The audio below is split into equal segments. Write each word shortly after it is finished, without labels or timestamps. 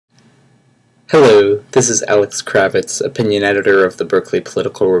Hello, this is Alex Kravitz, opinion editor of the Berkeley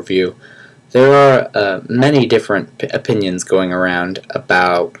Political Review. There are many different opinions going around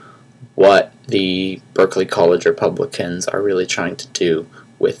about what the Berkeley College Republicans are really trying to do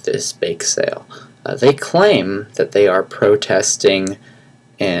with this bake sale. They claim that they are protesting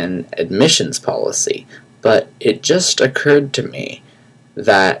an admissions policy, but it just occurred to me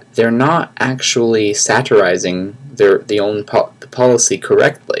that they're not actually satirizing the policy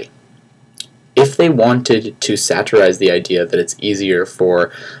correctly. If they wanted to satirize the idea that it's easier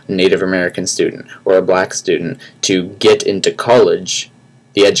for a Native American student or a black student to get into college,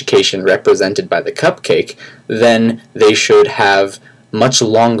 the education represented by the cupcake, then they should have much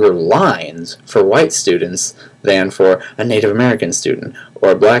longer lines for white students than for a Native American student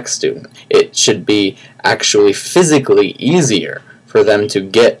or a black student. It should be actually physically easier for them to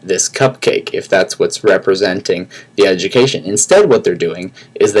get this cupcake if that's what's representing the education. Instead, what they're doing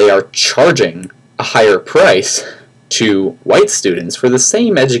is they are charging a higher price to white students for the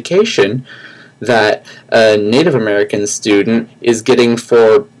same education that a Native American student is getting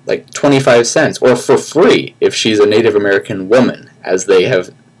for like 25 cents, or for free if she's a Native American woman, as they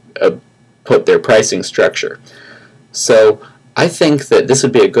have put their pricing structure. So I think that this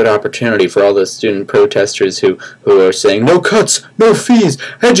would be a good opportunity for all those student protesters who are saying, no cuts, no fees,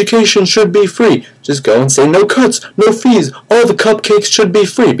 education should be free. Just go and say, no cuts, no fees, all the cupcakes should be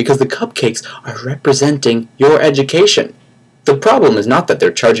free, because the cupcakes are representing your education. The problem is not that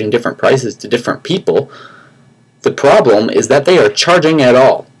they're charging different prices to different people. The problem is that they are charging at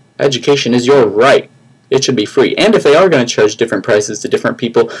all. Education is your right. It should be free. And if they are going to charge different prices to different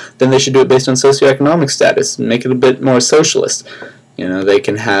people, then they should do it based on socioeconomic status and make it a bit more socialist. You know, they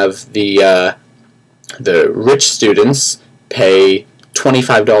can have the rich students pay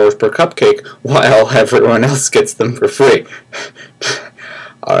 $25 per cupcake while everyone else gets them for free.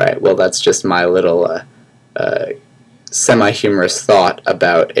 Alright, well, that's just my little semi-humorous thought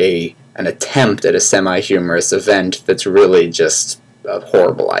about an attempt at a semi-humorous event that's really just a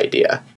horrible idea.